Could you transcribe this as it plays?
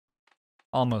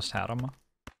Almost had him.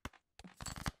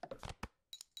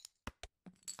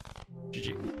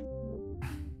 GG.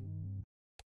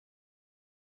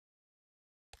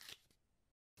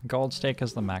 Gold stake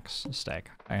is the max stake.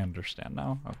 I understand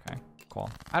now. Okay, cool.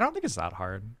 I don't think it's that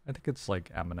hard. I think it's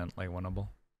like eminently winnable.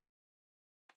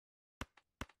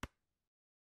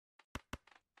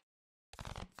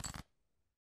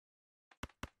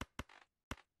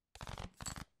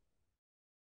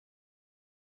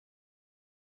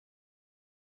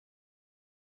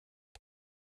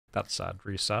 That's sad.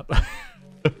 Reset.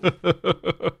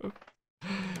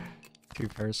 2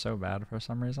 pairs so bad for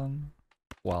some reason.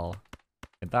 Well,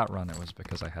 in that run it was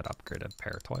because I had upgraded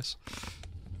pair twice.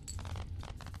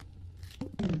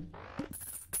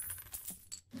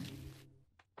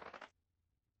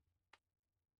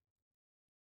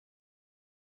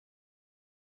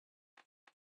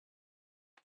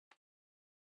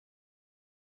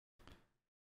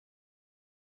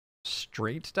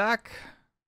 Straight stack?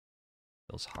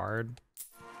 Feels hard.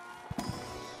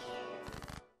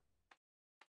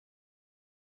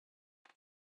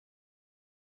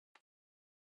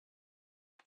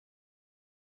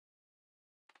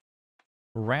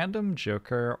 Random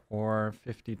Joker or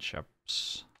 50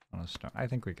 chips on a stone. I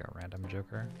think we got random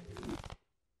Joker.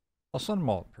 Also in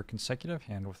mult, per consecutive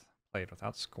hand with played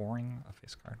without scoring a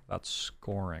face card. Without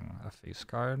scoring a face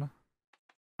card.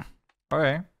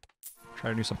 Okay.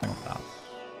 Try to do something with that.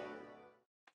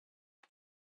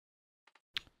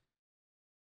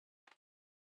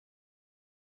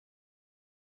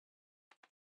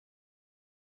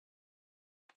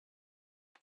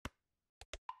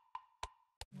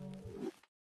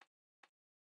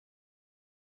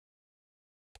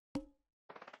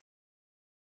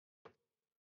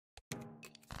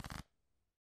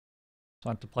 So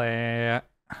I have to play...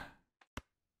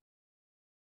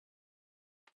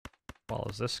 Well,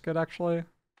 is this good actually?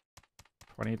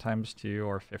 20 times 2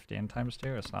 or 15 times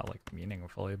 2? It's not like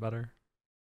meaningfully better.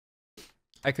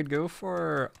 I could go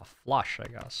for a flush, I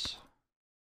guess.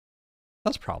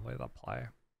 That's probably the play.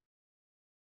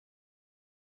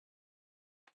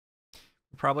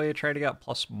 Probably try to get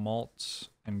plus mult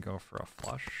and go for a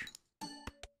flush.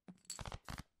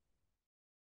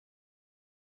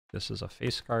 This is a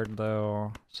face card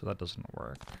though, so that doesn't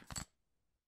work.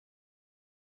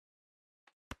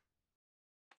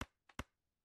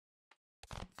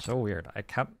 So weird. I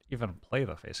can't even play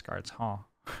the face cards, huh?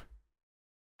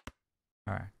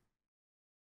 Alright.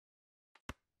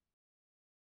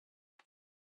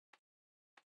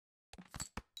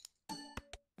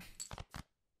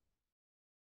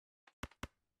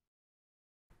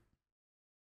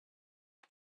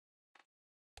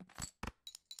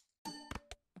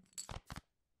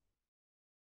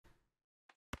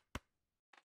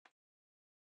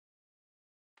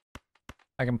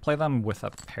 I can play them with a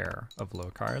pair of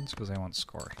low cards because they won't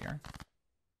score here.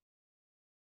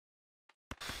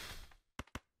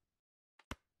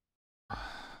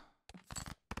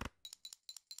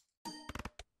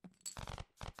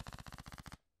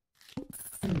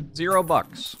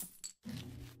 $0.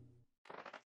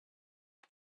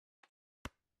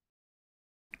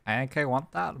 I think I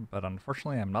want that, but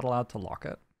unfortunately I'm not allowed to lock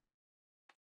it.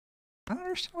 I don't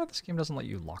understand why this game doesn't let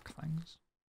you lock things.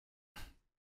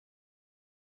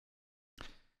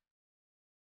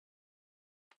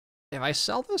 If I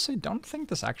sell this, I don't think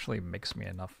this actually makes me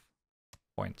enough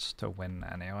points to win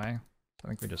anyway. I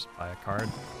think we just buy a card.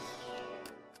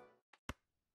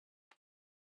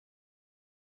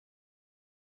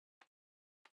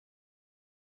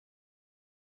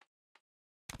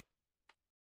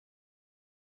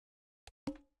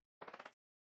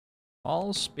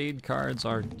 All spade cards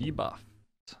are debuffed.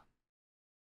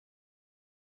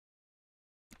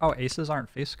 Oh, aces aren't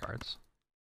face cards.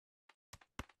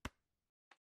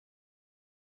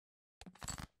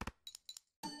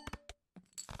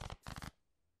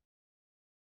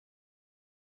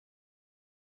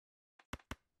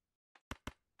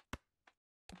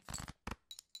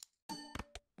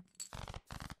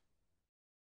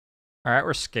 Alright,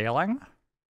 we're scaling.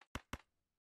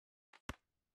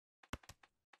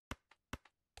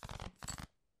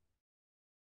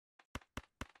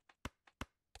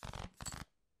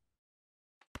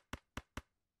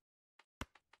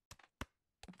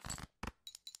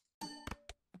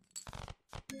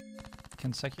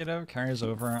 Consecutive carries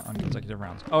over on consecutive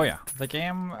rounds. Oh yeah, the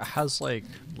game has like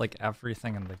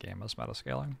everything in the game is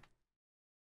metascaling.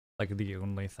 Like the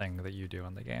only thing that you do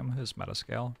in the game is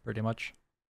metascale, pretty much.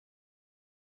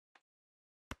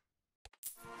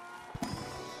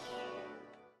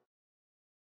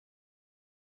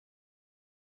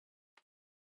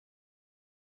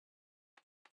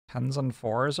 Tens and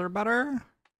fours are better?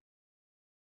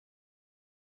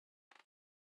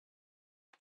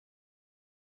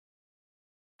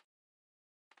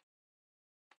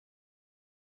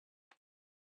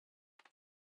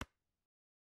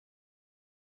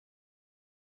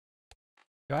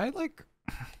 Do I like...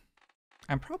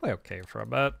 I'm probably okay for a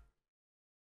bit.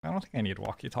 I don't think I need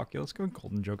walkie-talkie. Let's go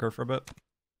Golden Joker for a bit.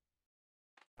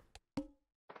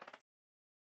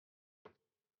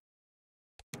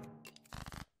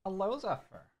 Hello,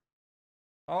 Zephyr.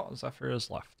 Oh, Zephyr is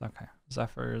left. Okay.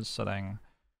 Zephyr is sitting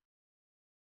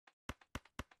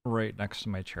right next to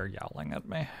my chair yowling at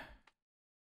me.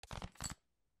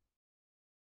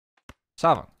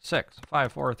 7, 6,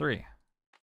 5, 4, 3.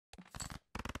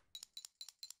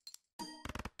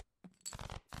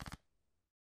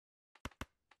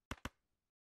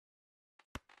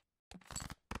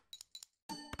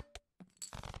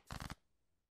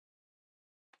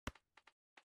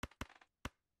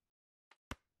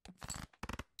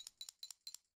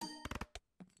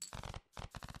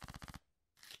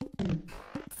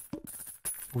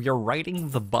 We are riding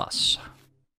the bus.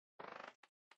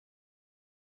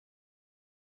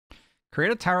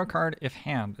 Create a tarot card if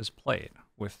hand is played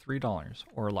with $3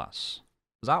 or less.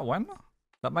 Does that win?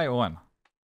 That might win.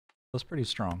 That's pretty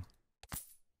strong.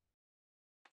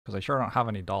 Because I sure don't have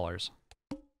any dollars.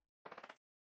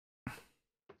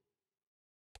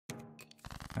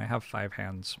 I have 5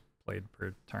 hands played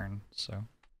per turn, so...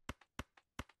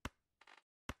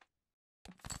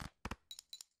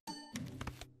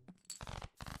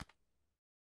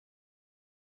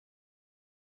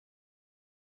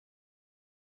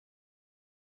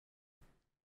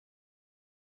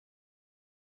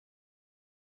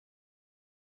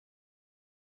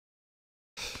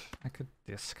 I could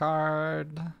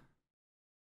discard.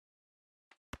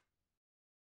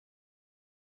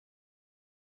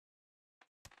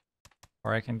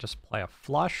 Or I can just play a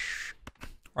flush.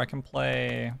 Or I can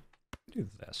play... do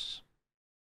this.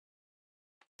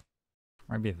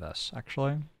 Or maybe this,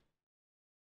 actually.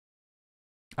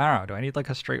 I don't know, do I need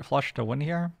like a straight flush to win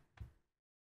here?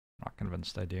 Not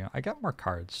convinced I do. I get more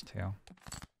cards, too.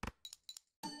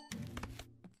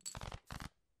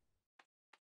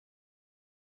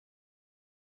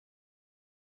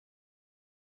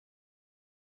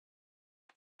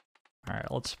 Alright,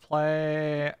 let's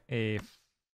play a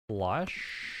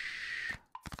flush.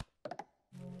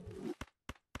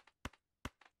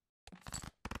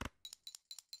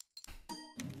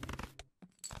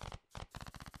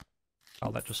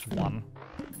 Oh, that just won.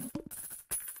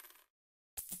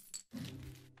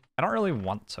 I don't really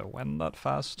want to win that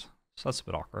fast, so that's a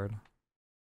bit awkward.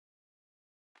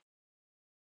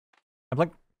 I'd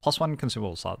like +1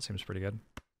 consumable slot, seems pretty good.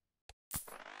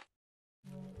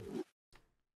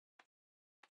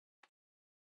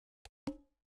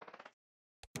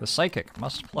 The Psychic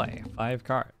must play 5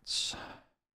 cards.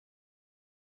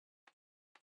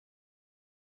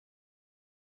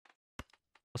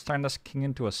 Let's turn this king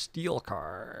into a steel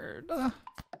card.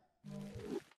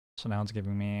 So now it's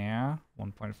giving me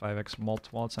 1.5x mult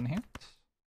while it's in hand.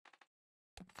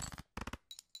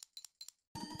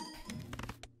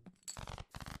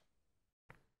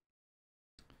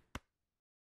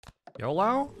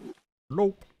 YOLO?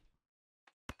 Nope.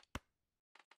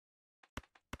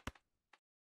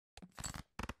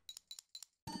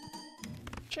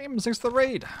 James, thanks for the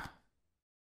raid.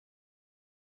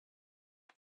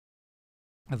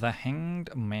 The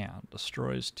Hanged Man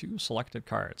destroys 2 selected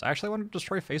cards. I actually want to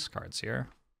destroy face cards here.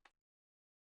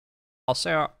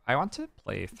 Also, I want to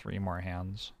play 3 more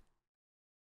hands.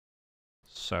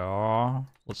 So,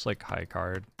 let's like high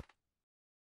card.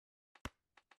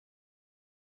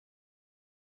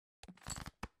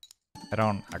 I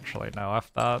don't actually know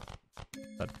if that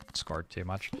scored too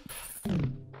much.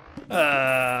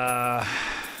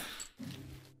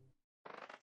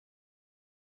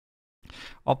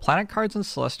 All planet cards and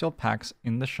celestial packs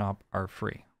in the shop are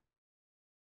free.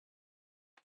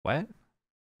 What?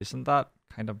 Isn't that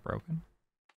kind of broken?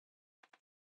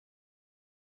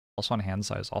 +1 hand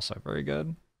size also very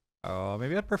good. Oh,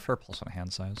 maybe I'd prefer +1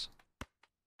 hand size.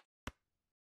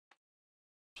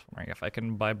 Just wondering if I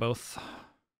can buy both.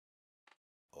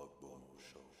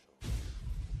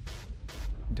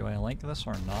 Do I like this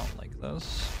or not like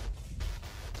this?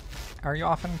 Are you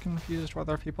often confused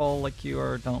whether people like you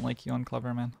or don't like you on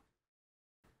Cleverman?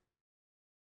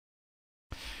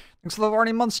 Thanks for the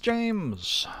 40 months,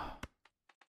 James!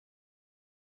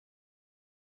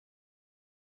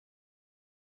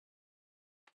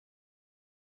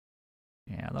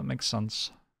 Yeah, that makes sense.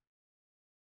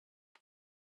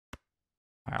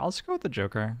 Alright, let's go with the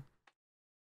Joker.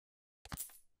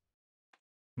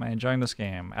 Am I enjoying this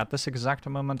game? At this exact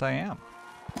moment I am.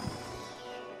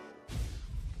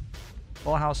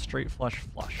 Full house, straight flush,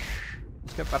 flush.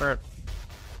 Let's get better at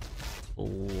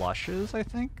flushes, I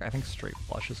think? I think straight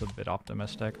flush is a bit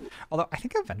optimistic. Although, I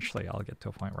think eventually I'll get to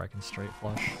a point where I can straight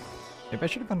flush. Maybe I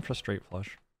should have gone for straight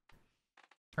flush.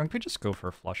 I think we just go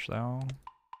for flush though.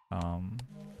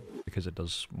 Because it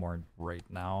does more right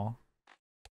now.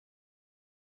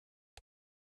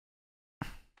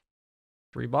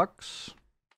 $3.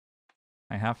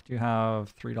 I have to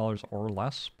have $3 or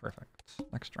less. Perfect.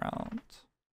 Next round.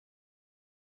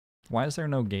 Why is there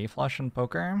no gay flush in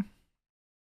poker?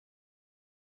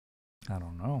 I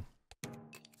don't know.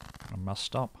 I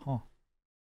messed up, huh?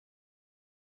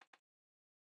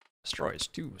 Destroys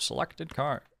 2 selected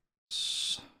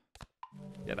cards.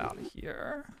 Get out of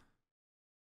here.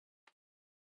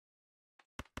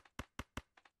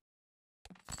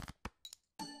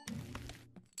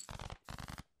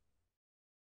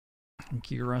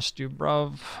 Thank you, Rusty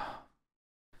Bruv,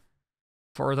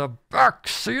 for the back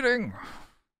seating.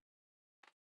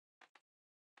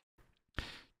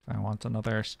 I want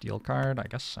another steel card, I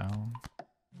guess so.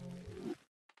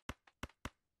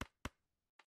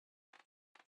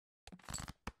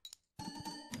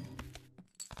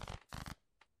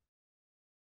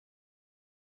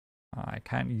 I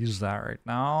can't use that right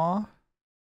now.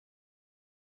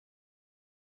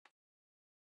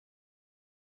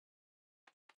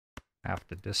 I have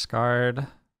to discard. I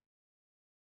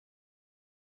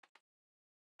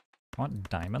want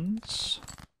diamonds.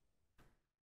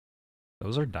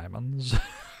 Those are diamonds.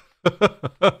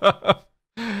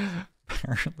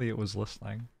 Apparently it was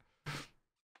listening.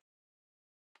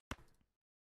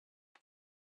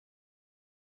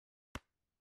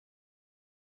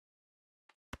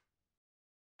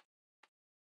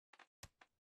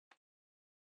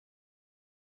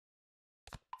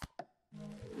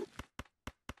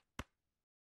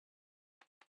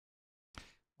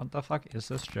 What the fuck is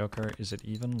this Joker? Is it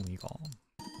even legal?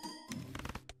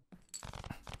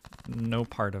 No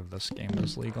part of this game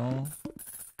is legal.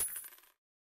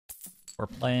 We're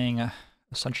playing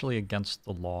essentially against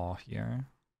the law here.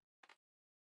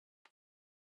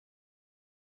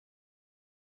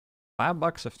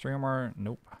 $5 if 3 or more.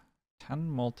 Nope. 10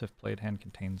 mult if played hand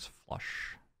contains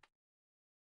flush.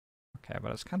 Okay,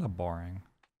 but it's kind of boring.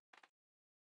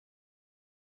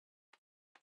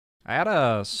 I had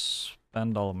to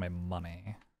spend all of my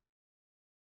money.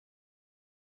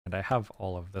 And I have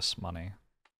all of this money.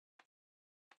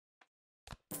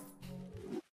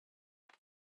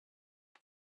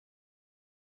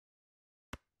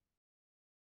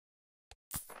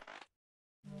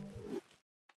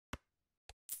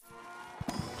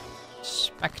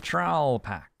 Spectral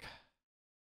pack.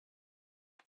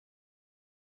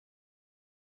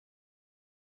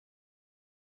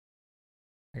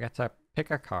 I get to pick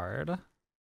a card.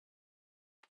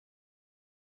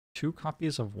 2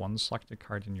 copies of one selected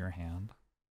card in your hand.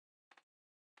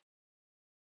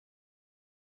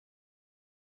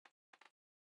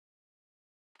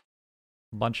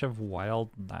 A bunch of wild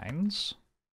 9s.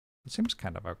 It seems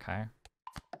kind of okay.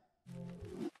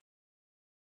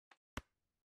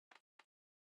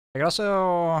 I could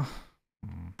also...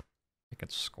 I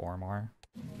could score more.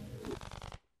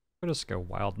 We'll just go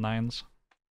wild 9s.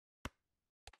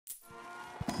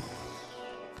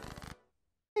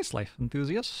 Nice life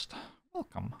enthusiast.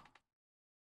 Welcome.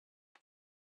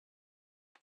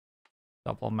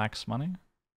 Double max money.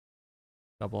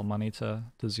 Double money to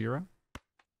 0.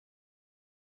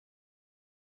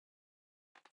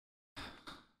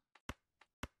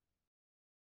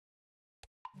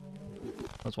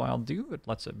 That's why I'll do. It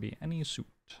lets it be any suit.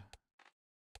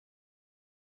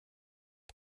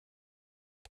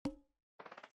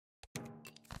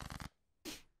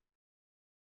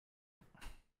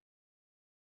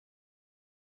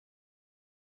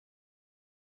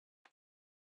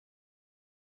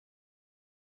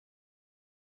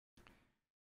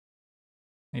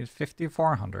 Need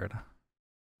 5,400.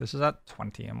 This is at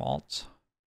 20 malt.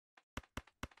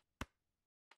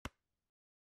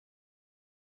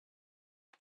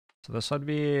 So this would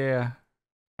be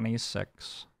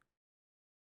 26.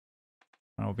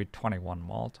 And it will be 21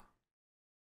 malt.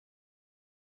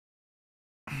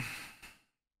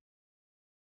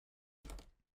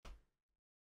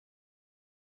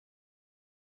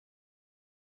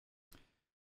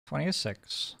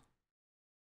 $26.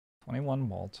 21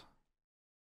 malt.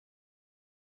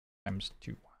 Times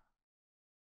 2.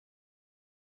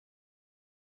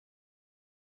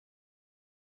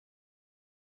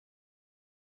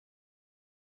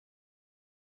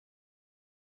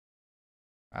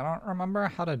 I don't remember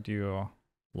how to do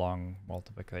long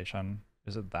multiplication.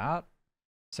 Is it that?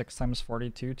 6 times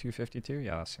 42, 252?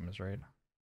 Yeah, that seems right. Is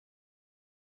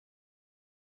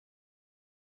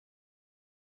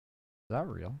that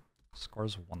real?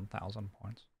 Scores 1,000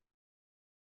 points.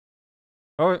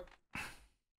 Oh!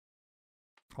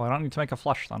 Well, I don't need to make a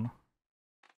flush then.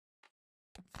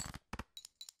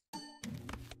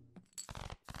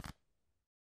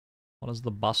 does the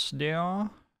bus do?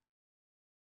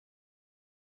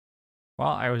 Well,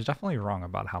 I was definitely wrong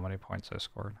about how many points I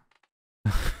scored.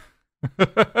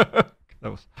 that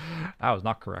was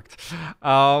not correct.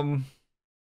 Yeah,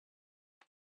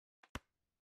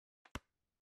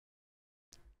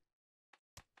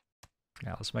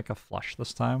 let's make a flush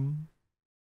this time.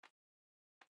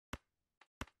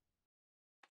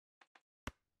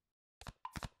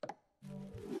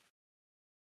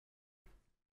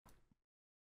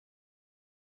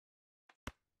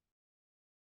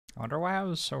 I wonder why I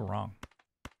was so wrong.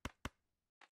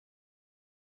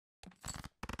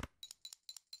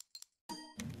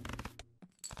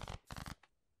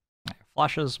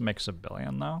 Flushes makes a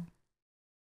billion though.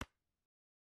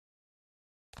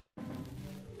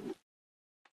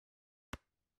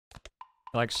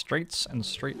 I like straights and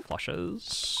straight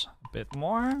flushes a bit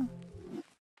more.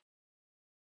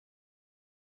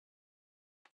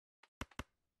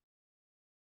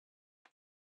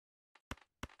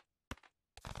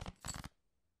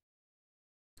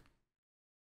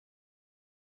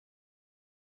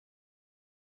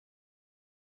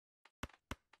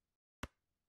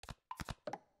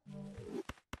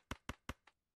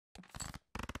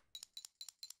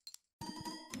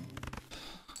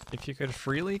 If you could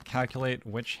freely calculate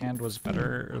which hand was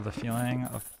better, the feeling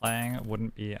of playing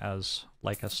wouldn't be as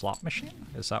like a slot machine?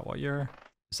 Is that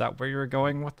where you're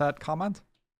going with that comment?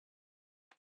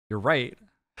 You're right.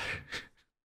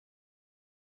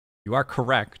 You are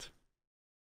correct.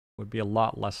 Would be a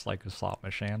lot less like a slot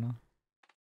machine.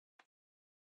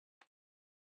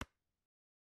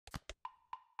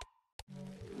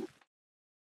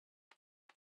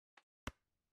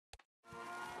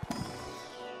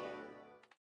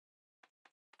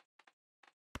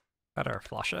 Better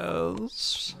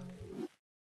flushes. I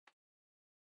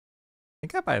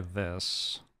think I buy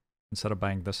this instead of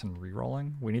buying this and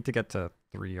re-rolling. We need to get to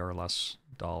 $3 or less.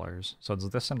 So it's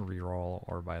this and re-roll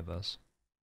or buy this.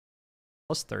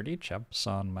 Plus 30 chips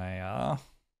on my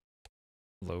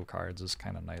low cards is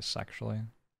kind of nice actually.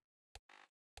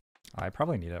 I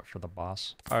probably need it for the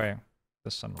boss. Alright,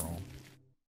 this and roll.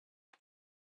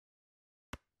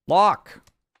 Lock!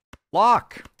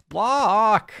 Lock!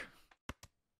 Lock!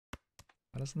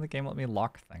 Why doesn't the game let me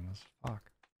lock things?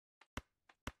 Fuck.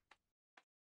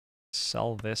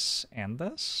 Sell this and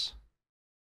this?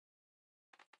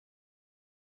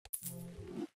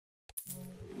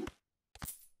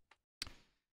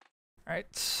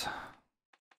 Alright.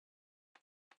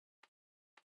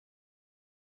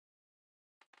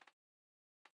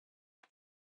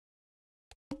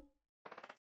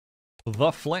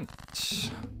 The Flint.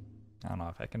 I don't know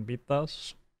if I can beat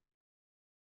this.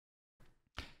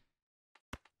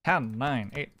 10,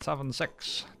 9, 8, 7,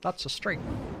 6. That's a straight.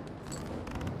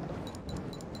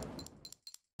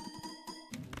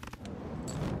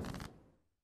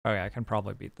 Okay, I can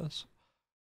probably beat this.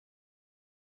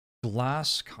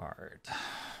 Glass card.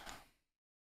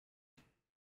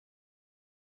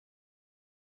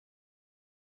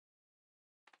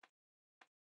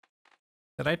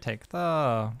 Did I take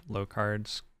the low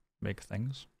cards, make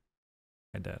things?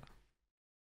 I did.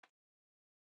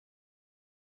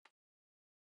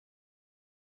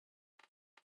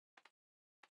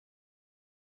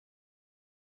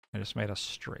 I just made a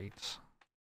straight.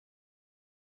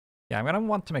 Yeah, I'm gonna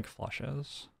want to make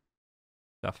flushes.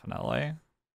 Definitely.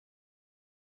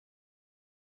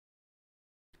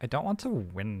 I don't want to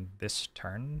win this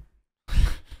turn.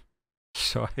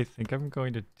 So I think I'm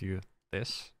going to do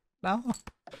this now.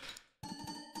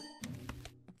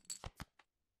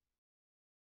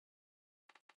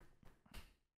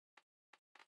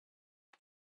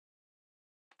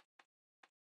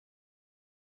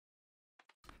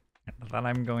 And then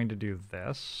I'm going to do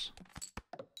this.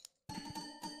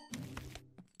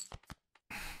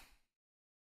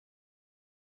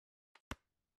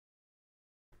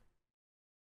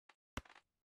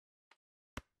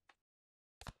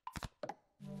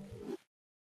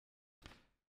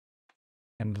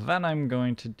 And then I'm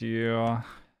going to do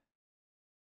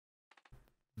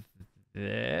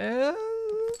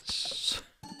this.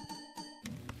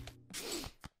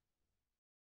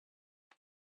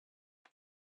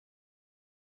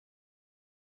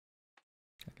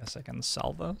 I guess I can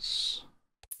sell this.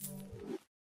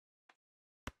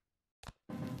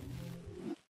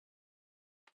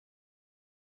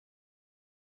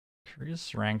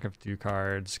 Increase rank of 2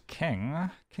 cards. King.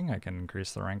 King I can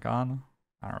increase the rank on.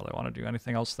 I don't really want to do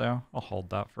anything else though. I'll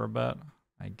hold that for a bit,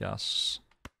 I guess.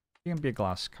 You can be a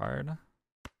glass card.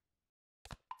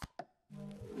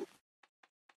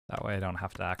 That way I don't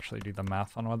have to actually do the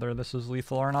math on whether this is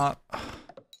lethal or not.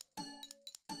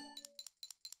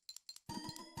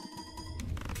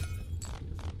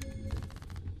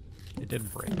 It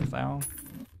did break though.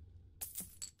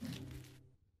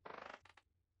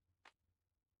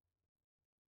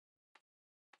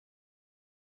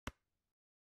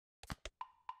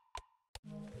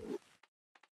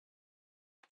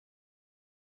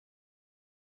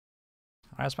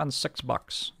 I spent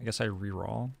 $6. I guess I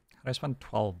reroll. How did I spend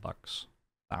 $12?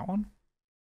 That one?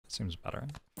 That seems better.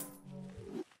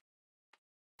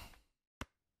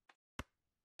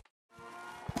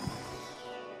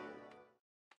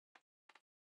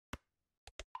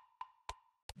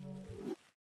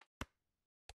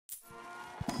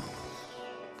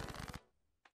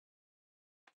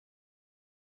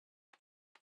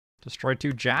 Destroy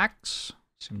 2 jacks.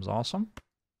 Seems awesome.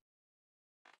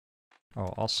 Oh,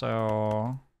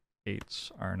 also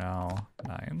 8s are now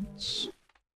 9s.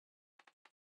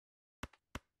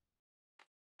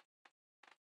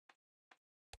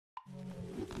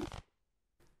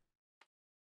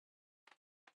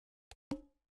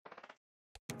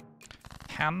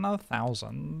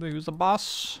 $10,000. Who's the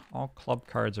boss? All club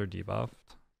cards are debuffed.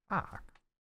 Ah.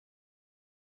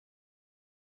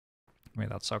 Wait,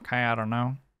 that's okay, I don't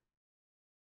know.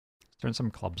 Let's turn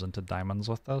some clubs into diamonds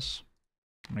with this.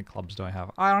 How many clubs do I have?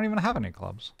 Oh, I don't even have any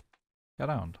clubs. Get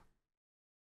owned.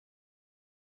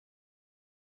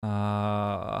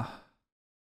 I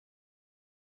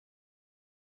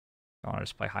want to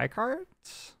just play high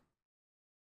cards?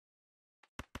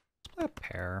 Let's play a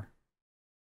pair.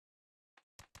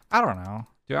 I don't know.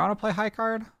 Do I want to play high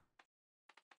card?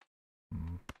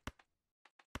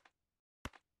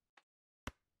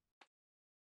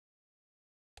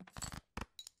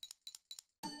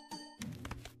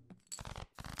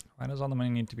 Why does all the money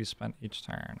need to be spent each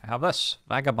turn? I have this.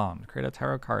 Vagabond. Create a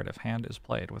tarot card if hand is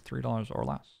played with $3 or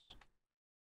less.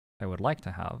 I would like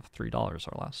to have $3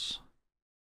 or less.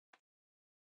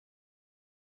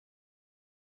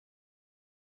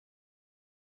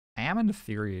 I am in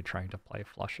theory trying to play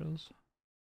flushes.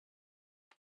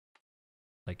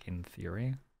 Like in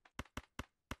theory.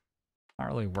 Not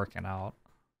really working out.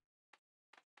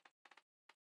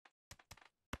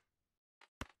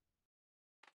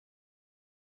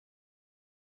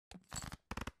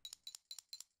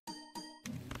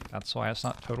 That's why it's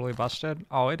not totally busted?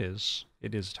 Oh, it is.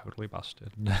 It is totally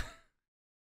busted.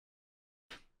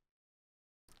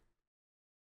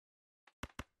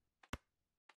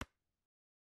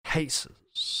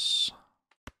 Cases.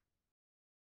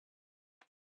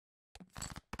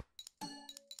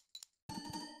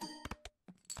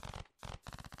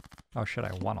 Oh shit,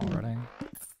 I won already.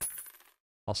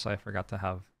 Also, I forgot to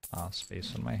have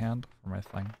space in my hand for my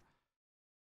thing.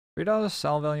 $3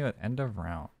 sell value at end of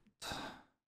round.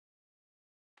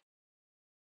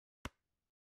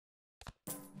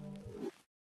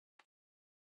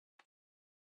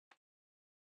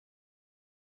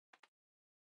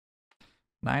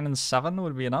 $9 and $7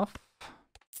 would be enough.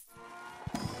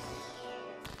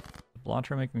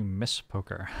 Balatro make me miss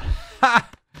poker.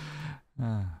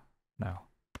 No.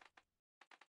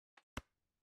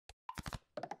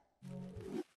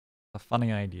 A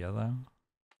funny idea, though.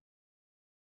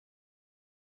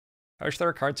 I wish there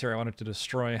were cards here I wanted to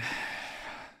destroy.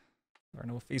 There are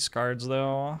no face cards,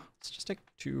 though. Let's just take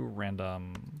 2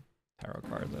 random tarot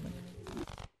cards, I think.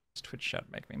 Does Twitch chat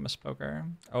make me miss poker?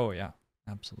 Oh, yeah.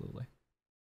 Absolutely.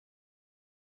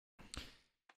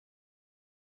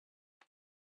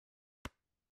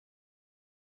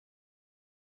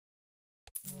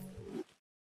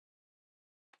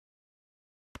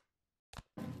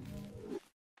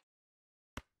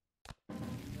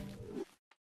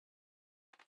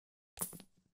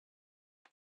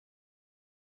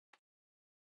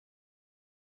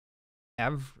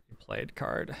 Every played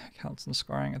card counts in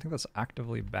scoring. I think that's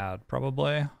actively bad,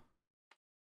 probably.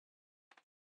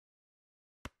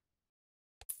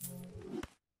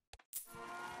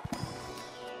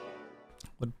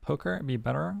 Would poker be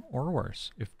better or worse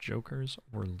if jokers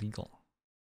were legal?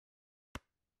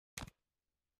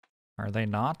 Are they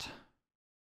not?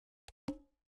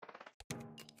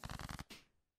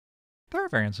 There are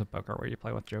variants of poker where you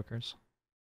play with jokers.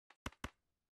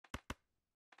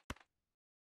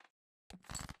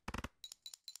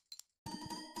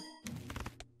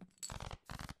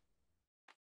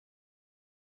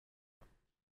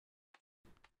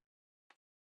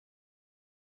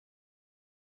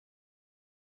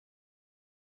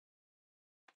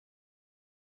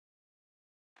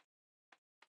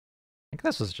 I think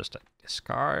this is just a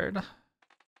discard.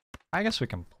 I guess we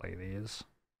can play these.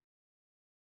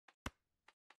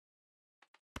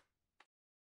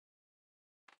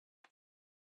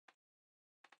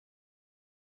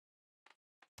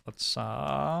 Let's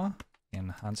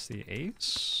enhance the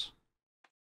ace.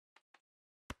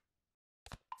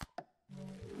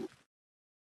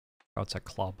 Oh, it's a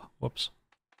club. Whoops.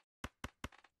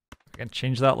 I can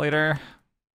change that later.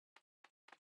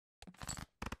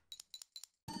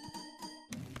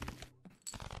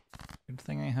 Good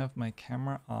thing I have my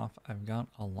camera off. I've got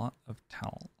a lot of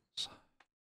towels.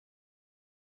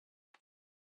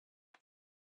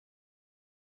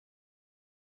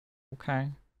 Okay.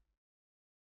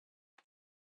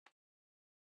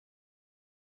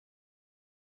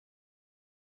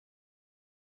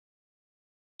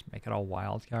 Let's make it a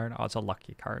wild card. Oh, it's a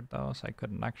lucky card though, so I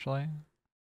couldn't actually.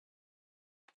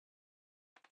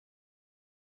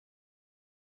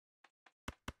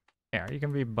 Yeah, you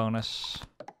can be bonus.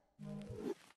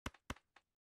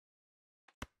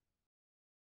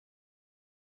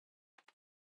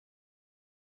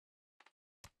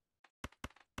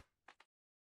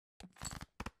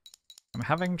 I'm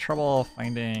having trouble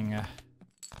finding a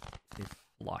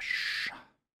flush.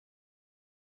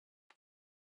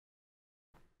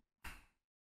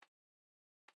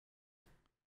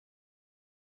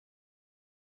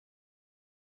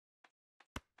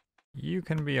 You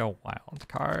can be a wild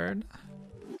card.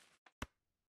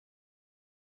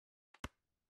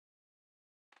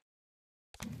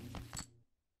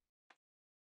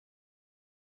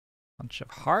 Bunch of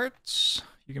hearts.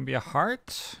 You can be a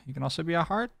heart. You can also be a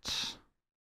heart.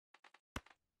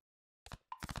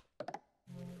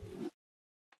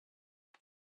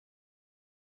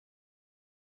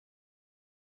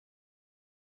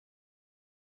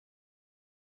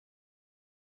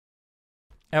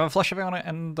 I have a flush if I want to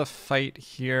end the fight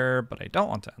here, but I don't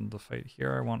want to end the fight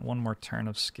here. I want one more turn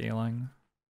of scaling.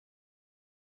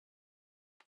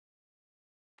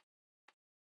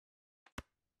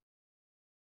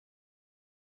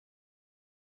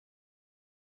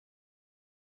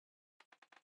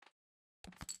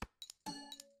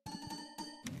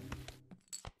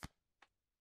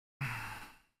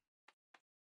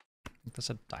 Is this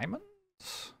a diamond?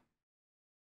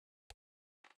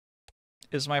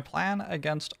 Is my plan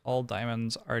against all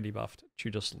diamonds are debuffed to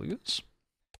just lose?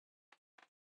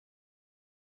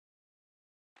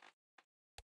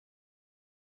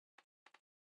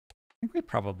 I think we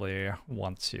probably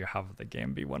want to have the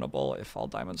game be winnable if all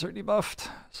diamonds are debuffed,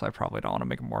 so I probably don't want to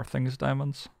make more things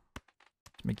diamonds.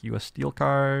 Let's make you a steel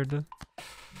card.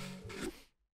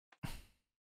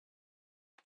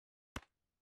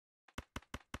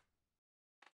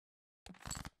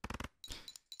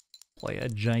 Play a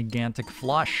gigantic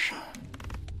flush.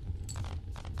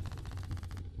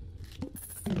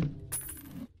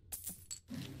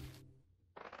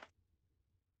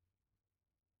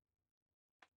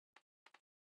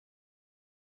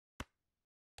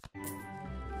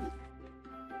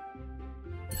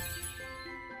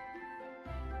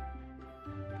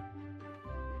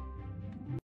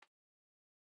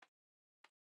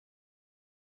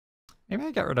 Maybe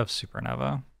I get rid of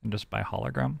Supernova and just buy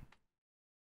Hologram.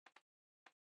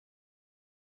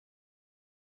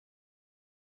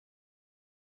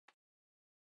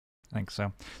 I think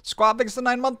so. Squad thanks to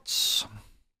 9 months.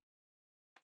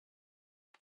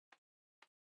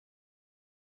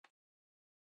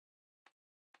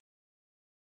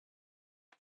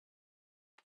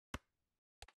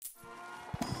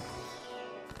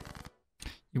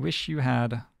 You wish you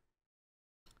had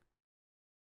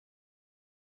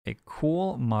a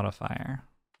cool modifier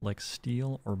like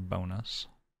steel or bonus.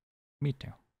 Me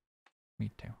too.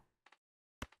 Me too.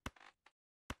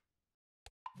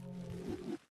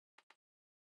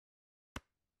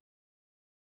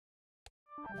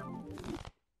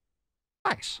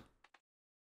 Nice.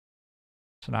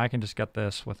 So now I can just get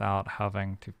this without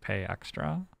having to pay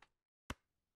extra.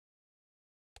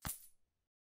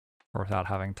 Or without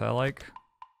having to, like,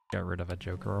 get rid of a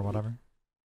joker or whatever.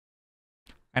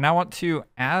 I now want to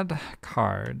add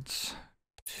cards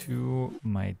to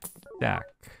my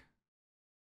deck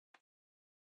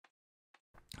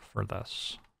for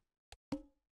this.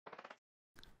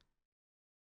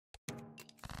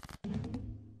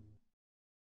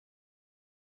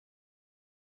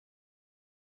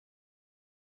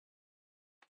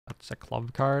 That's a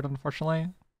club card, unfortunately.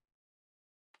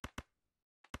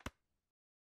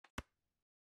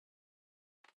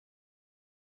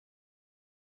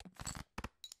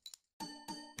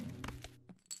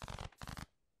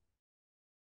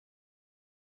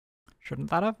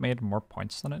 Shouldn't that have made more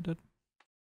points than it did?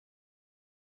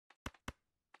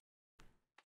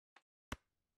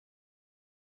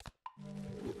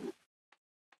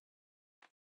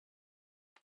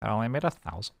 I only made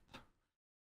 1,000.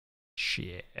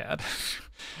 Shit.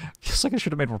 Feels like I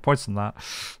should have made more points than that.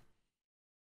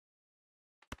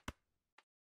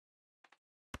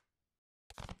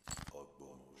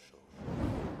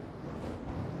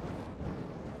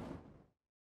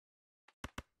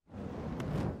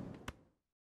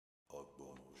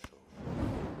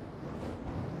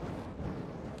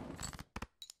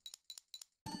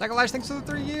 Cycleish, thanks for the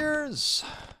 3 years.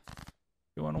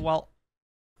 Doing well.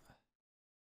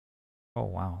 Oh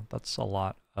wow, that's a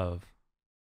lot of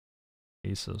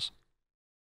aces.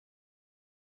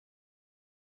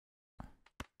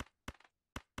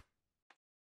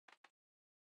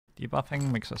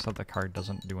 Debuffing makes it so the card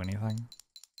doesn't do anything.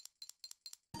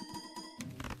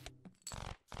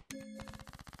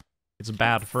 It's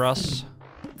bad for us.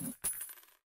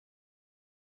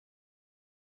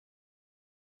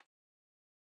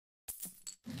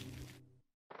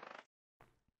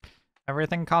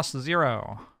 Everything costs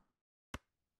 0.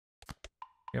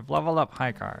 We have leveled up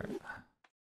high card.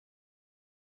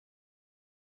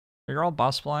 You're all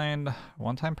boss blind.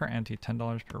 1 time per ante,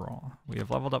 $10 per roll. We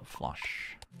have leveled up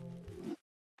flush.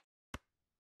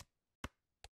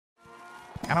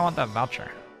 I don't want that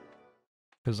voucher.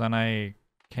 Because then I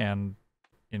can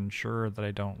ensure that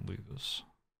I don't lose.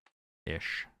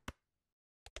 Ish.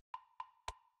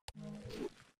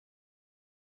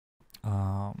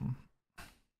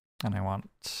 And I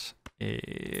want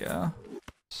a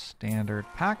standard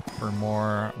pack for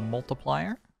more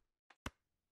multiplier.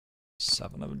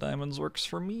 7 of diamonds works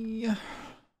for me.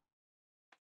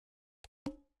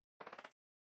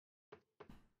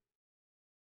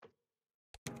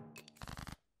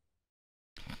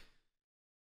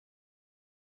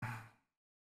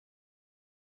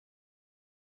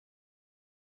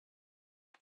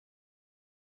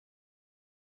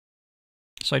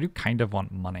 So I do kind of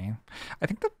want money. I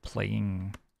think that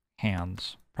playing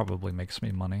hands probably makes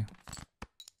me money.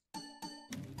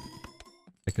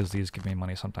 Because these give me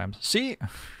money sometimes. See?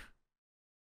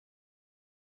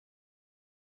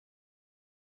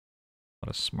 What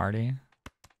a smarty.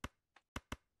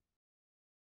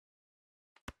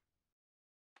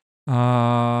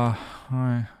 Whatever.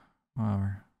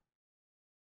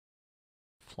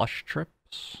 Flush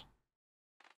trips.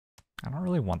 I don't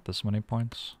really want this many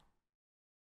points.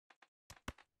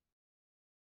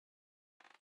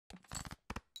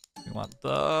 We want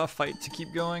the fight to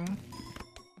keep going.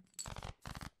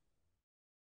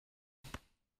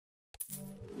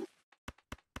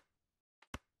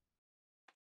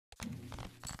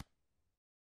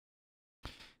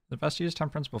 The best to use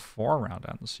temperance before round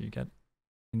ends, so you get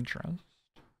interest.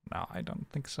 No, I don't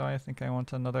think so. I think I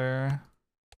want another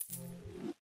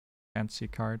fancy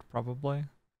card, probably.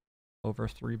 Over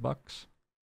 $3.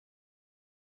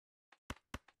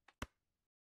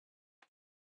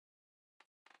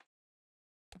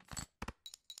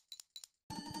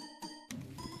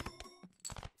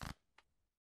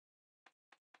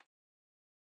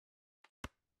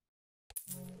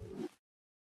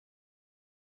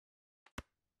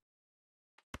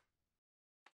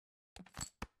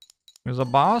 There's a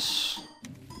boss.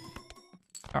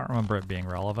 I don't remember it being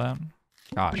relevant.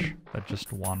 Gosh, that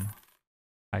just won.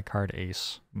 High card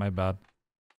ace. My bad.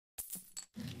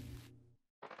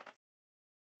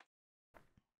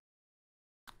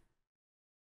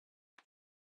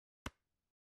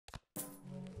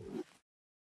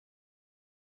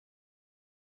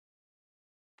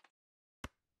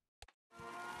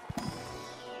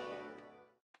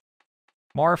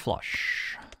 More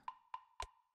flush.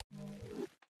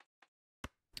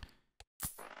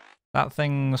 That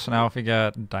thing, so now if we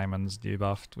get diamonds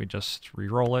debuffed, we just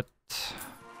reroll it.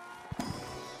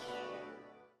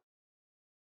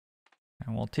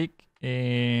 And we'll take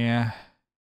a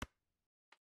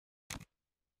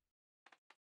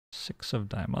 6 of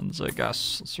diamonds, I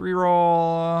guess. Let's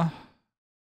reroll.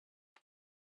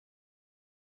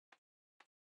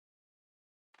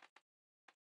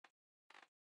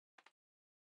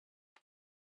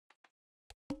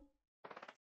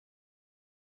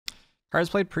 Cards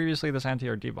played previously this ante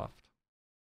are debuffed.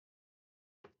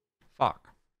 Fuck.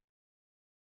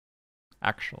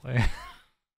 Actually.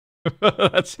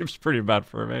 That seems pretty bad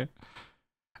for me.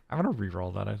 I'm gonna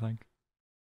reroll that, I think.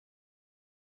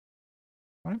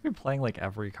 I'm gonna be playing like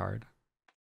every card.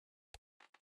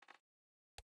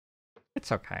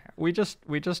 It's okay. We just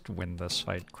win this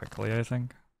fight quickly, I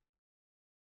think.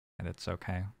 And it's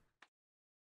okay.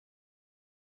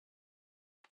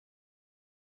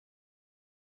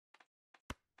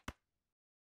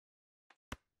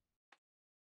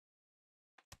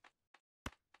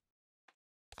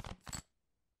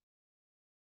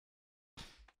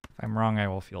 If I'm wrong, I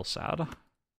will feel sad.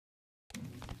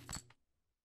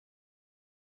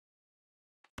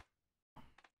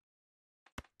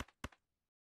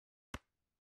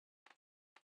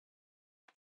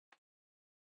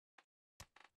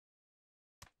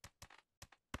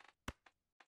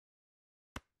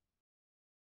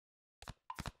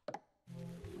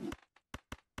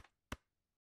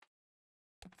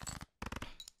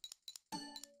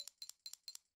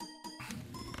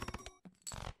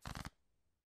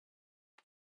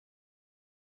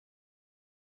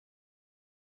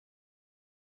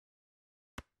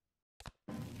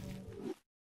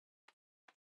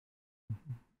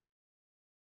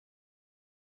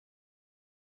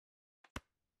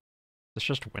 This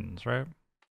just wins, right?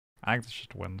 I think this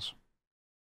just wins.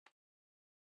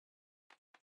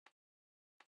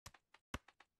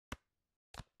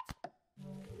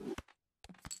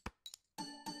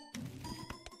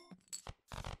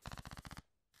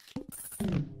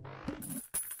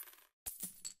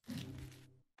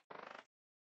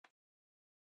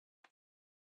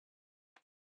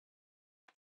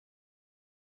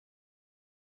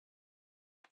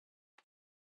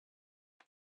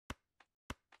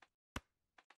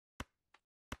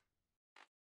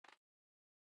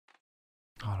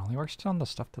 Oh, it only works on the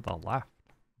stuff to the left.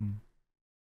 Hmm.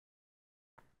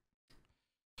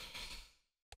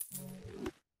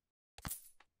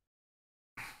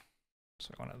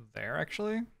 So I want it there,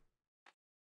 actually.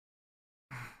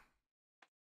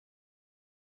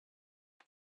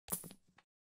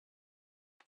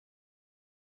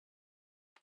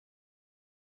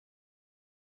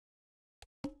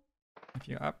 If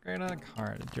you upgrade a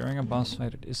card during a boss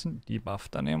fight, it isn't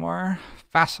debuffed anymore.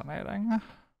 Fascinating.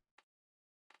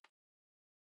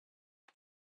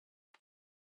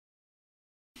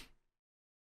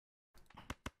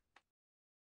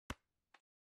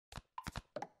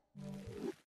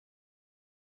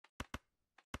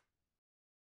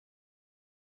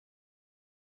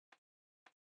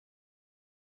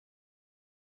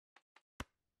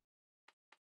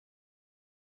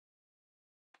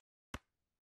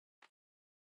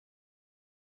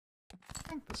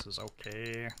 I think this is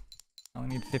okay. I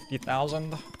only need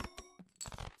 50,000. It's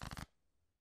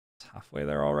halfway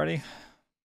there already.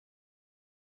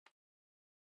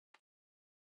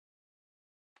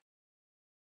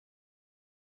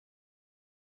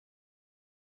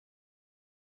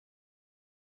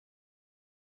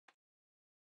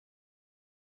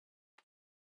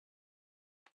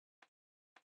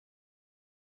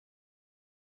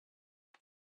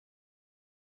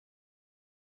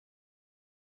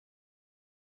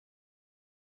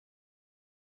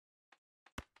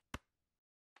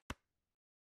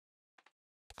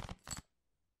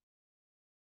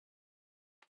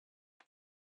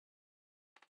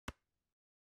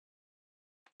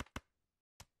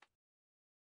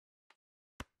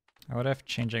 What if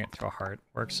changing it to a heart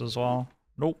works as well?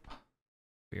 Nope.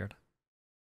 Weird.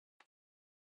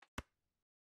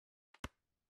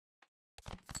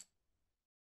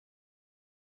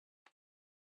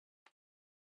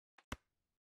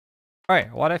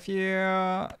 Alright, what if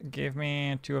you gave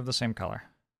me 2 of the same color?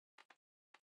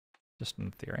 Just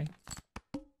in theory.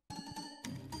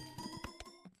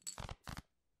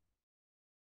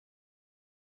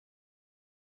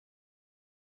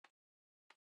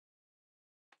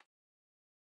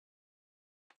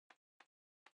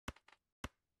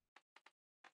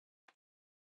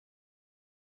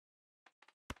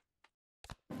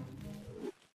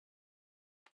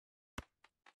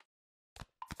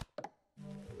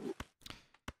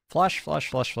 Flush, flush,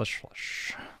 flush, flush,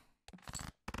 flush.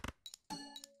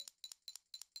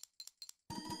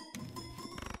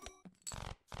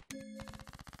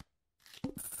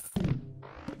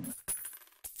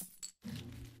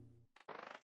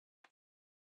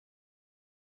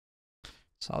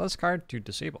 Saw this card to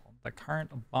disable the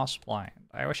current boss blind.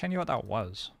 I wish I knew what that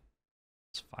was.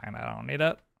 It's fine, I don't need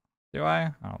it. Do I?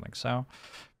 I don't think so.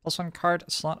 +1 card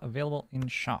slot available in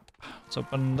shop. Let's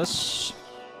open this.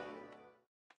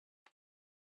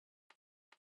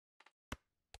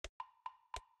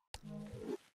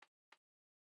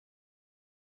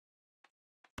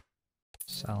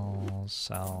 Sell,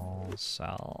 sell,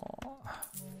 sell.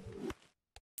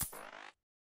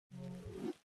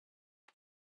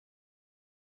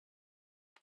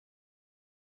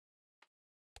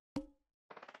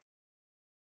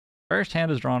 First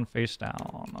hand is drawn face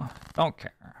down. Don't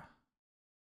care.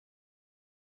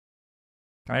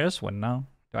 Can I just win now?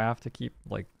 Do I have to keep,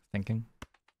 like, thinking?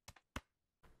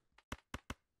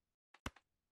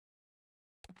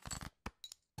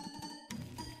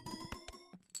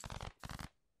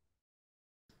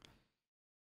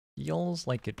 Feels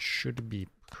like it should be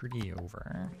pretty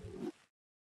over.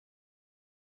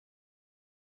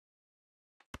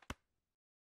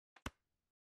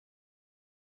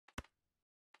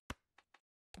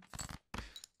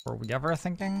 Were we ever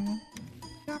thinking?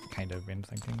 Yeah, I've kind of been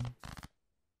thinking.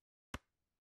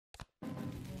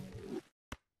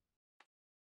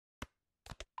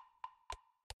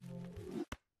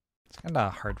 It's kind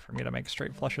of hard for me to make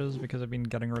straight flushes because I've been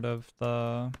getting rid of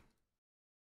the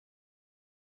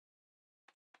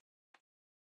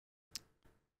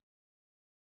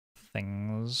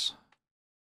things.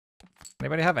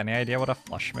 Anybody have any idea what a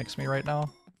flush makes me right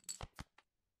now?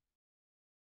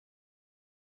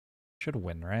 Should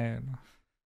win, right?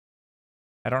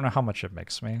 I don't know how much it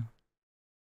makes me.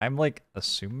 I'm like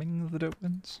assuming that it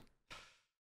wins.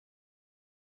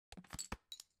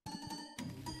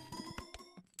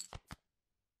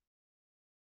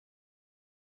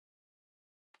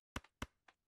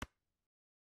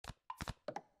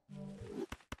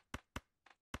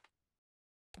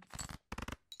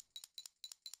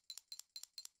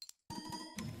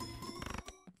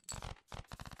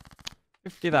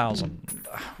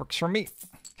 $50,000 works for me.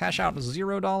 Cash out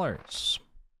 $0.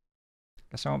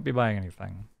 Guess I won't be buying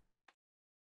anything.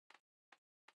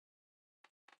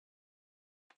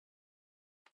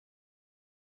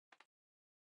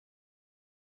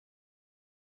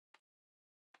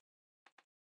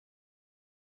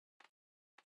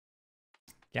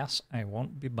 Yes, I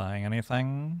won't be buying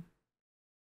anything.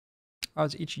 Oh,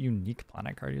 is each unique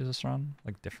planet card use this run?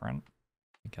 Like different?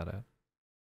 I get it.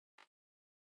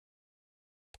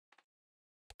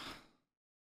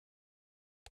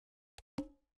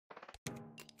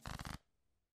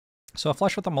 So a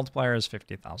flush with a multiplier is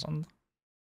 50,000.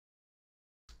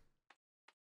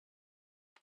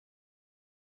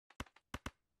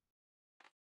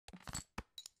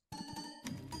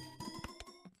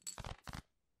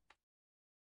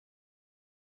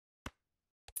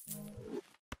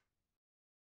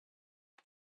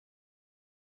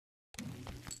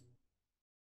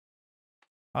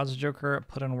 Odds Joker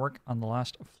put in work on the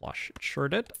last flush. It sure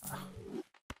did.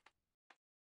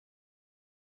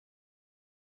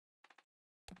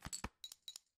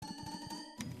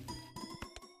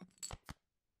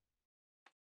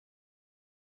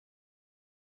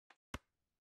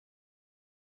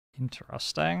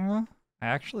 Interesting.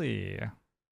 Actually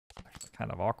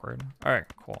kind of awkward. All right,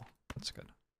 cool. That's good.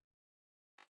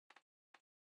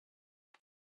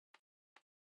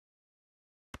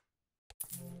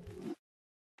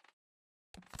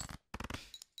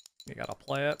 You gotta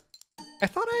play it. I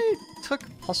thought I took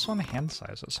 +1 hand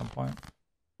size at some point.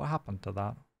 What happened to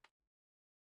that?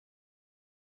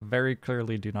 Very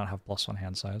clearly do not have +1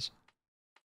 hand size.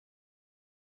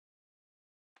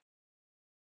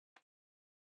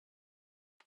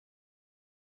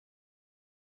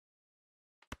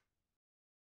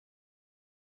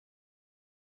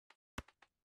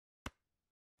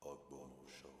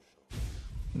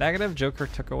 Negative Joker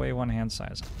took away 1 hand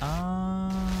size. Oh.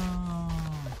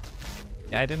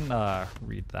 Yeah, I didn't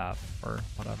read that or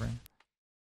whatever.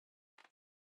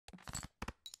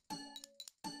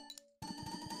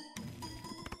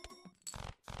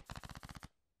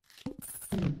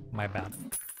 My bad.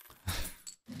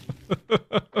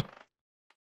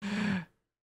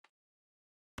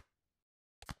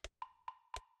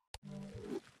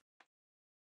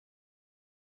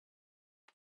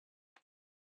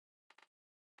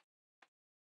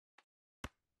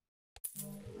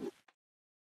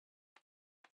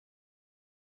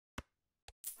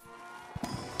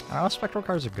 I don't know, spectral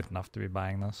cards are good enough to be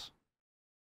buying this.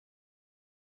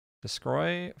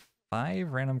 Destroy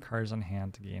 5 random cards on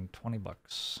hand to gain 20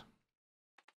 bucks.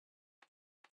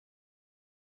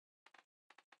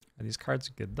 Are these cards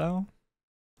good though?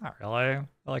 Not really. They're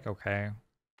like okay.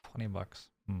 20 bucks.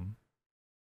 And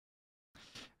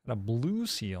a blue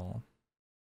seal.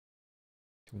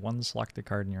 1 selected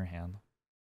card in your hand.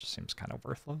 Just seems kind of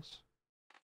worthless.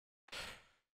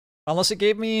 Unless it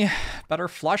gave me better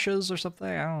flushes or something.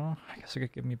 I don't know. I guess it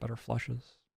could give me better flushes.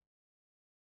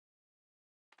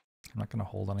 I'm not going to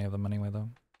hold any of them anyway, though.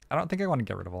 I don't think I want to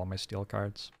get rid of all my steel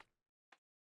cards.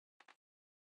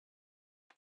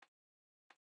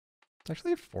 It's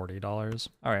actually $40.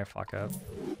 Alright, fuck it.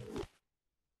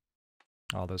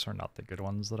 Oh, those are not the good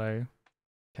ones that I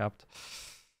kept.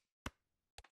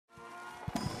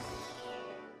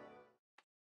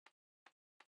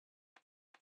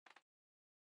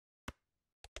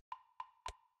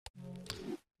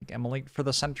 I'm late for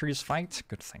the Sentries fight.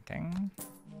 Good thinking.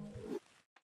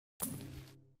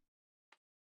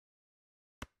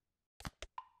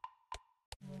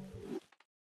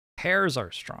 Pairs are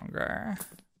stronger.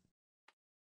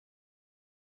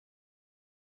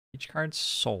 Each card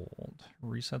sold.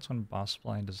 Resets when boss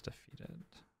blind is defeated.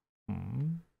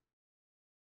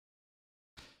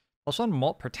 Also, on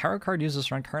mult per tarot card used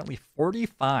this run currently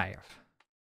 45.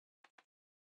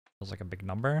 Feels like a big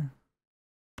number.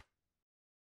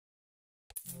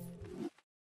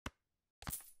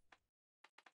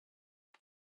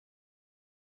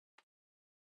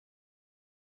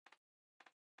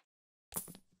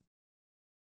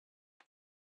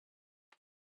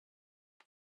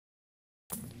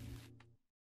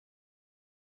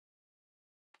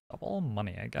 Double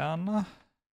money again.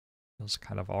 Feels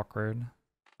kind of awkward.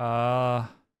 What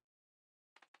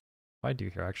do I do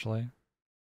here actually?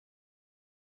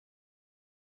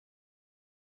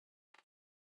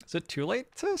 Is it too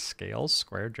late to scale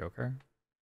Square Joker?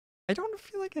 I don't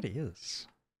feel like it is,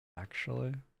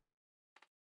 actually.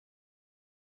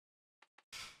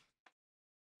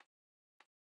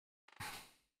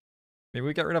 Maybe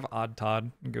we get rid of Odd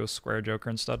Todd and go Square Joker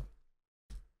instead.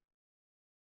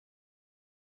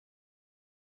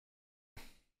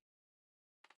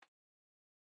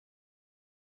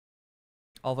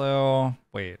 Although,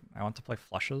 wait, I want to play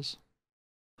flushes.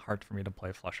 Hard for me to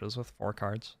play flushes with 4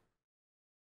 cards.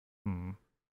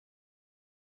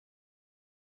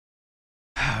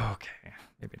 Okay,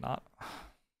 maybe not.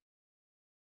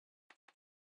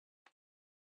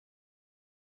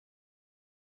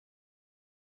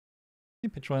 Hey,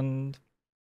 Pitchwind.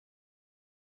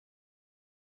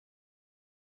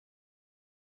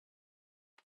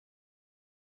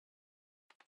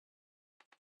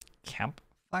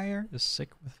 Campfire is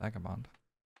sick with Vagabond.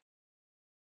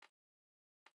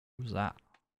 Who's that?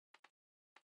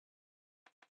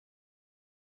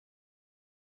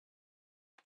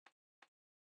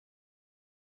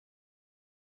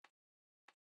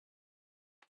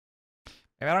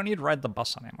 Maybe I don't need to ride the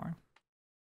bus anymore.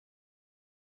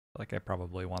 Like I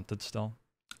probably wanted still.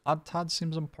 Odd Todd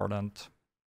seems important.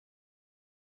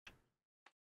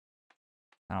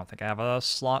 I don't think I have a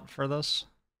slot for this.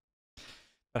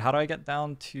 But how do I get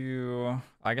down to...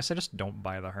 I guess I just don't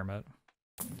buy the Hermit.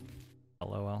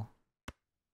 LOL.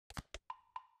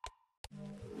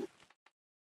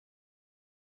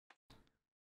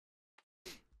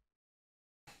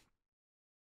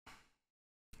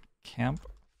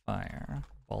 Campfire.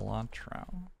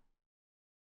 Balatro.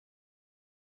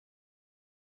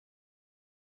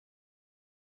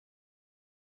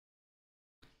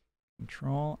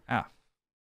 Control F.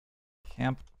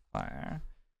 Campfire.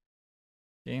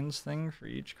 Gains thing for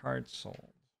each card sold.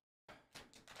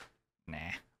 Nah,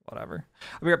 whatever.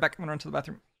 I'll be right back. I'm gonna run to the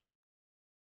bathroom.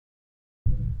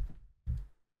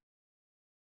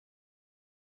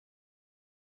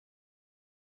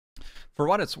 For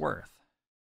what it's worth,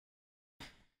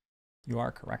 you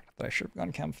are correct that I should have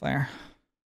gone Campfire.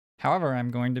 However, I'm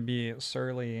going to be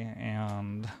surly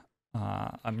and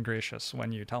ungracious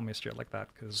when you tell me straight like that,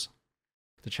 because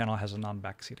the channel has a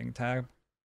non-backseating tag.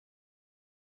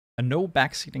 A no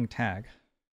backseating tag.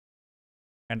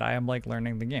 And I am like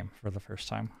learning the game for the first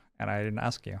time, and I didn't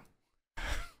ask you.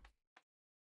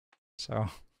 So,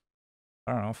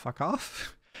 I don't know, fuck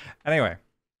off. Anyway,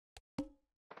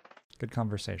 good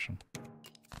conversation.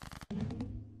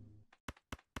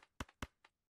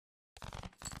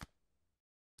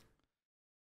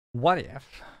 What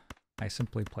if I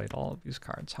simply played all of these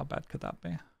cards? How bad could that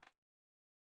be?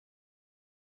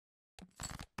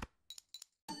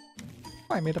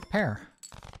 Oh, I made a pair.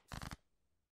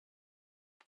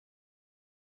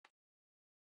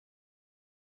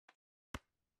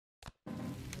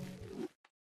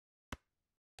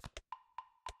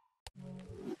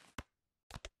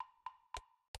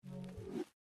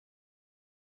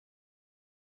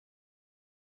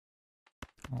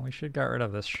 Well, we should get rid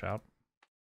of this shout.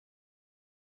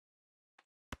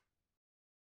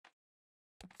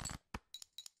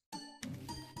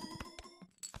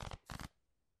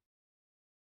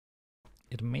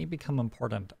 It may become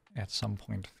important at some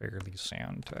point fairly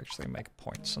soon to actually make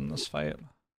points in this fight.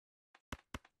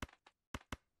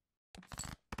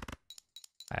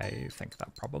 I think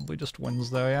that probably just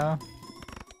wins though, yeah?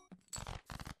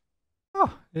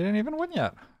 Oh, it didn't even win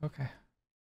yet. Okay.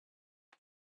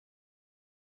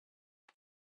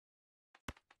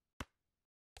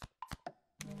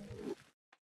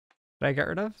 Did I get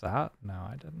rid of that? No,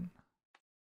 I didn't.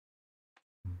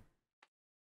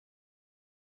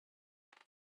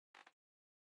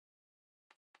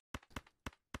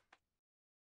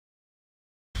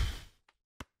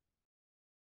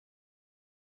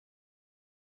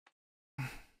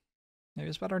 Maybe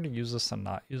it's better to use this than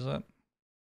not use it.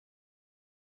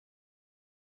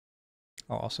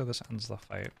 Oh, also this ends the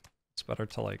fight. It's better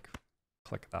to like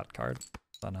click that card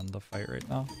than end the fight right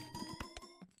now.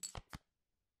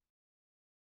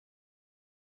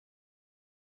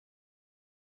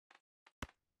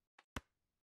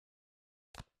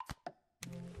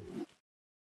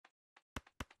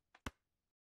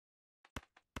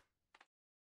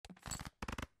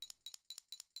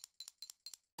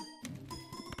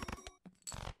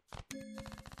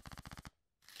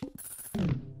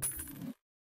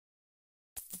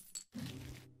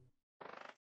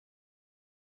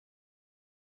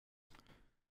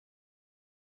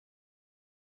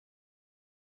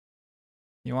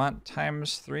 You want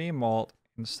 ×3 mult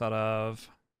instead of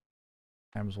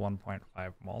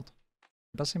 ×1.5 mult.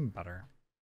 It does seem better.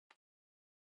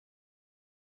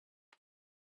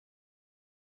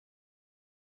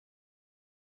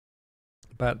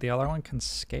 but the other one can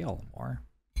scale more.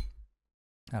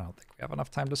 I don't think we have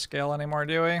enough time to scale anymore,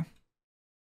 do we?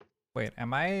 Wait,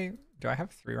 do I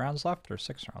have 3 rounds left or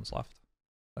 6 rounds left?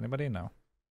 Does anybody know?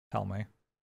 Tell me.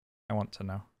 I want to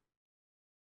know.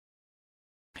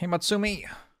 Hey, Matsumi!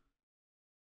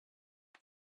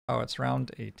 Oh, it's round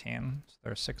 18. So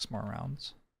there are 6 more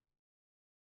rounds.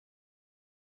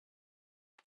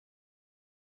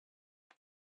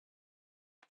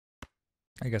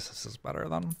 I guess this is better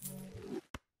then.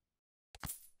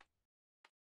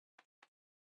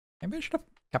 Maybe I should have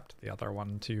kept the other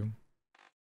one too.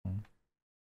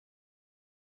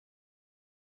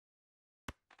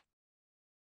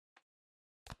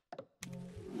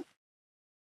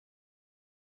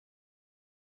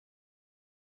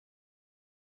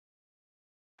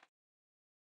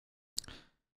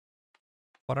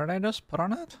 What did I just put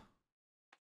on it?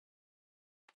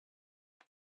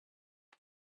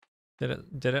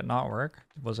 Did it not work?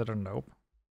 Was it a nope?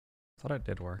 I thought it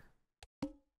did work.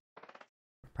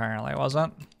 Apparently it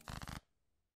wasn't.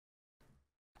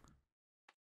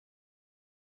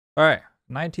 Alright,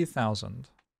 90,000.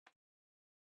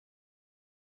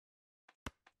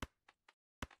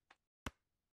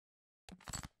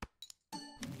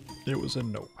 It was a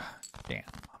nope. Damn.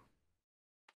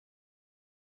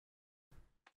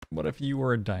 What if you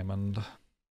were a diamond?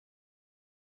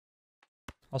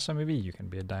 Also, maybe you can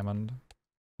be a diamond.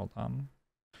 Hold on.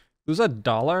 Lose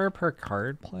 $1 per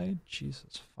card played?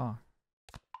 Jesus fuck.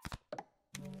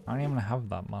 I don't even have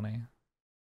that money.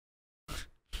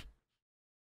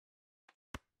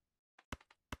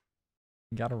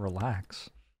 You gotta relax.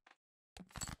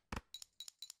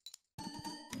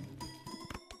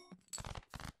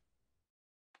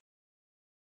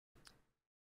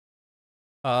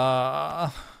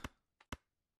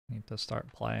 Need to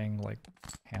start playing like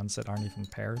hands that aren't even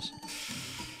pairs.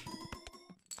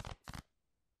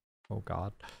 Oh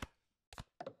god.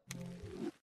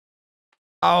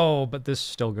 Oh, but this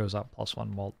still goes up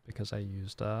 +1 mult because I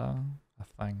used a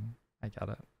thing. I get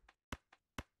it.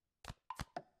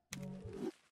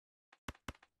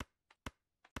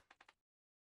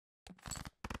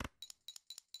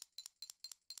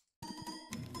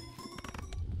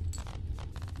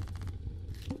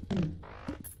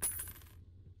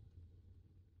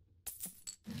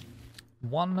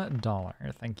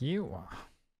 $1, thank you.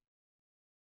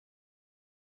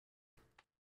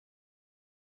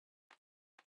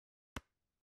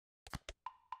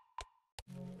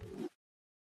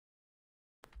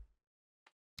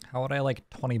 How would I like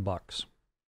 20 bucks?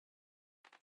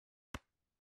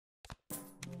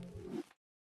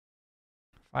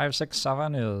 Five, 6,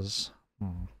 7 is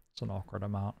it's an awkward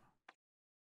amount.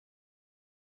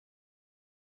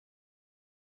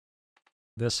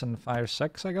 This and 5,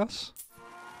 6, I guess.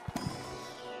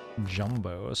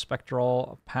 Jumbo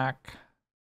spectral pack.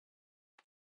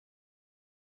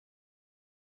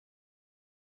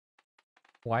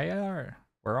 Where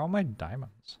are all my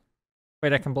diamonds?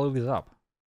 Wait, I can blow these up.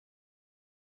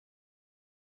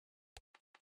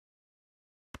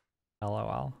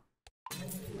 LOL.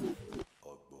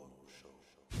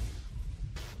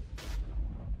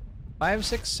 Five,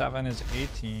 6, 7 is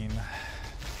 18.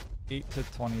 8 to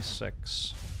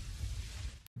 26.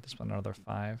 Just another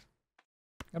 5.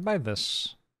 I can buy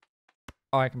this.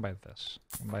 Oh, I can buy this.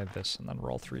 I can buy this and then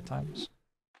roll 3 times.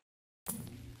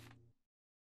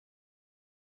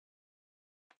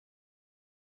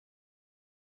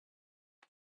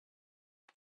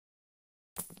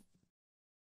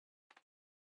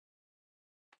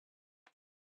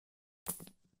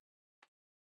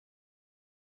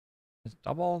 Is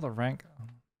double the rank?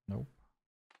 Nope.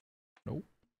 Nope.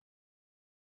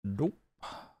 Nope.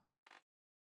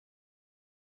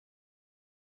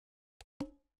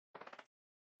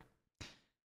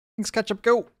 Thanks, Ketchup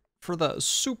Go, for the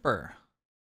super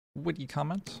witty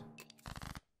comment.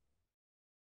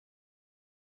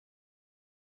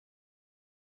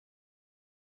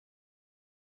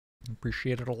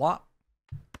 Appreciate it a lot.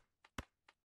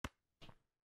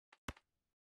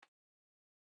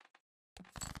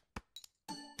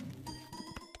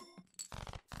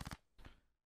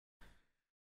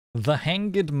 The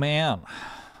Hanged Man.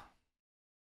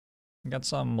 Got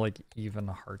some like even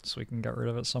hearts we can get rid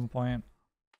of at some point.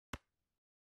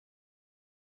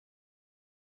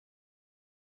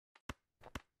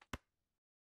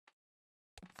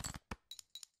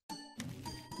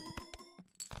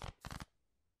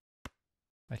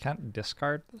 I can't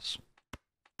discard this.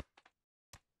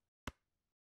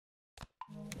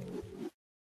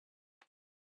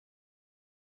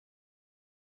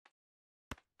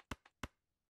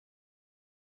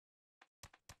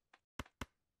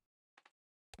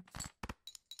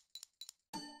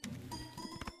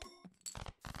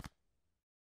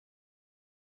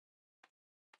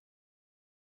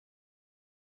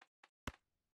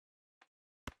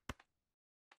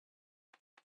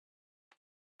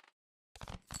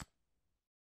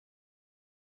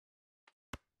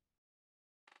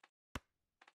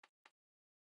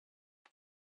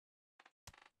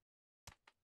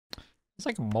 It's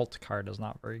like a mult card is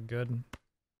not very good.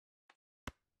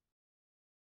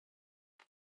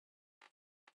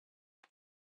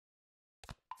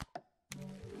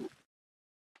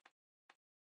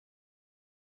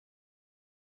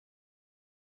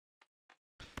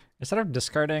 Instead of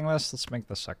discarding this, let's make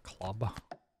this a club.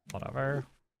 Whatever.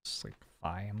 It's like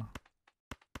fine.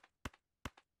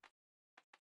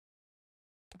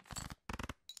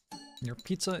 Your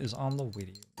pizza is on the way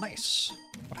to you. Nice!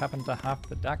 What happened to half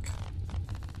the deck?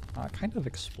 Kind of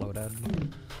exploded.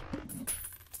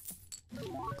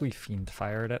 We fiend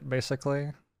fired it,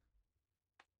 basically.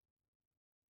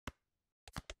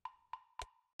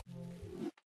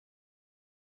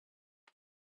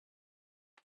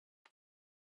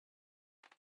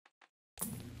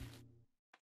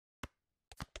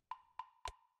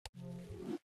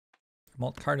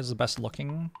 Mult card is the best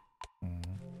looking.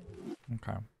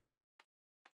 Okay.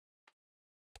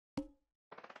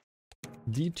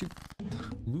 D2.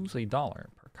 Lose $1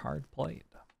 per card played.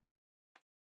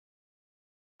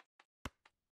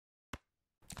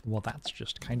 Well, that's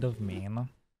just kind of mean.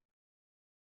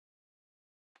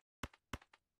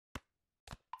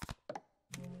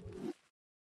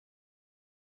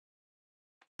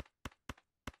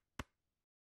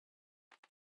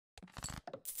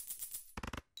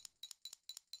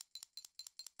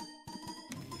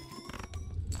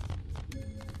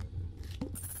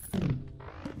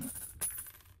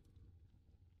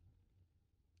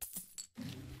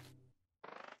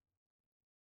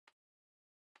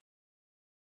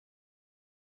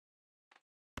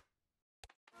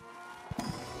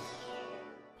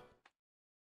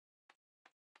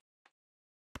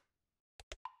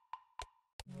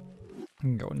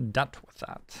 Can go in debt with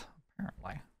that,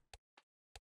 apparently.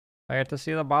 I get to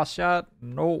see the boss yet?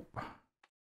 Nope.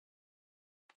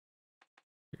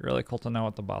 Be really cool to know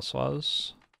what the boss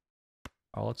was.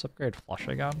 Oh, let's upgrade flush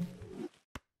again.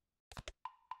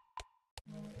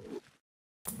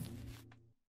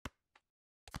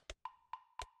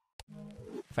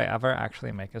 If I ever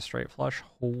actually make a straight flush,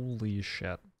 holy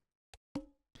shit.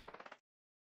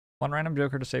 One random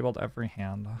joker disabled every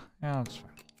hand. Yeah, that's fine.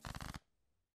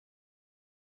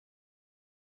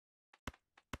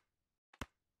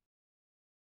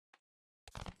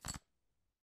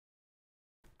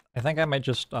 I think I might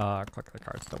just click the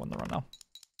cards to win the run now.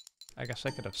 I guess I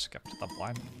could have skipped the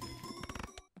blind.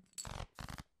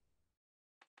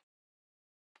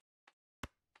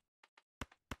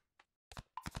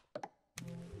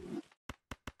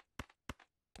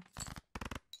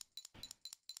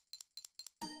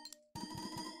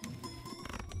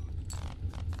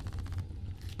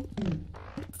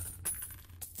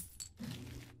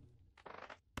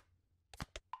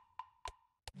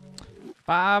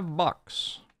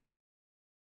 $5.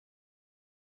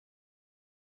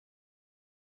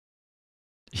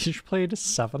 Each played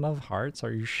 7 of hearts?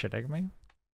 Are you shitting me?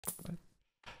 What?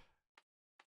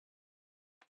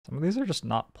 Some of these are just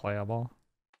not playable,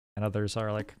 and others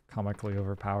are like comically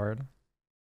overpowered.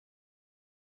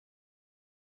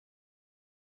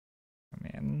 I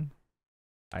mean,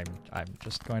 I'm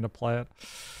just going to play it.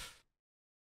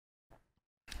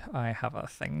 I have a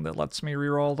thing that lets me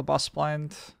reroll the boss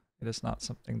blind. It is not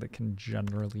something that can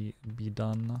generally be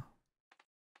done.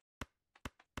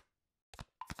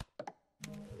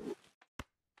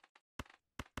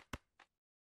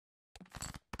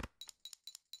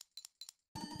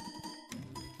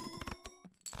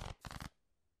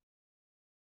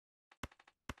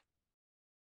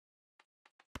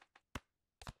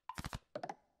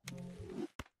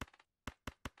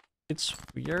 It's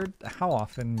weird how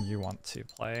often you want to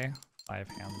play 5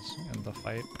 hands in the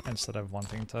fight instead of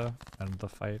wanting to end the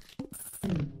fight.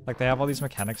 Like, they have all these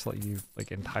mechanics that let you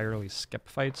like entirely skip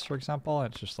fights, for example.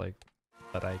 It's just like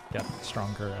that I get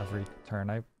stronger every turn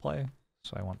I play,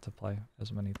 so I want to play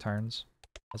as many turns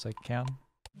as I can.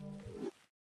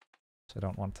 So I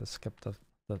don't want to skip the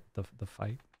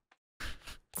fight.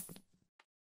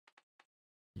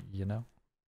 You know?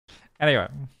 Anyway.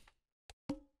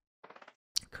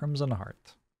 Crimson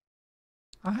Heart.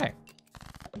 Oh, hey.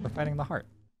 We're fighting the heart.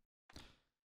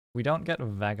 We don't get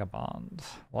Vagabond.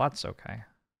 Well, that's okay.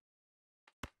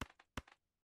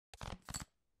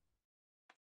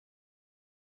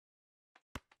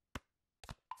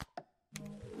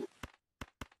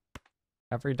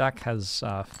 Every deck has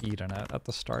feed in it at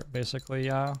the start, basically,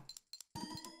 yeah.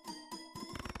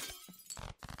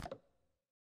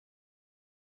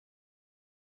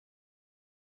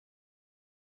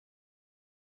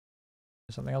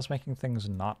 Is something else making things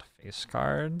not face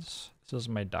cards? This is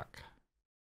my deck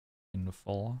in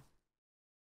full.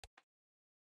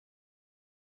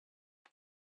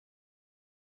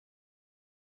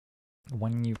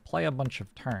 when you play a bunch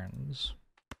of turns,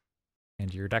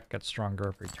 and your deck gets stronger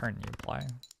every turn you play,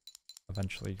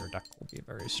 eventually your deck will be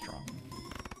very strong.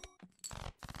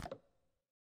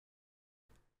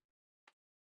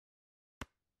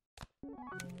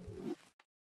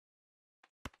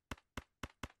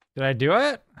 Did I do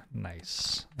it?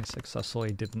 Nice. I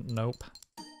successfully didn't nope.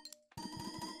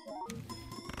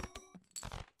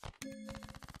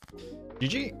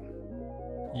 GG.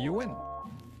 You win.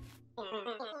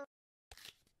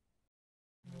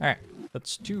 Alright,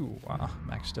 that's 2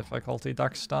 max difficulty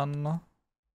decks done.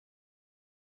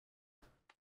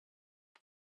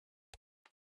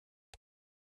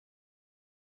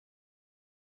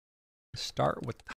 Start with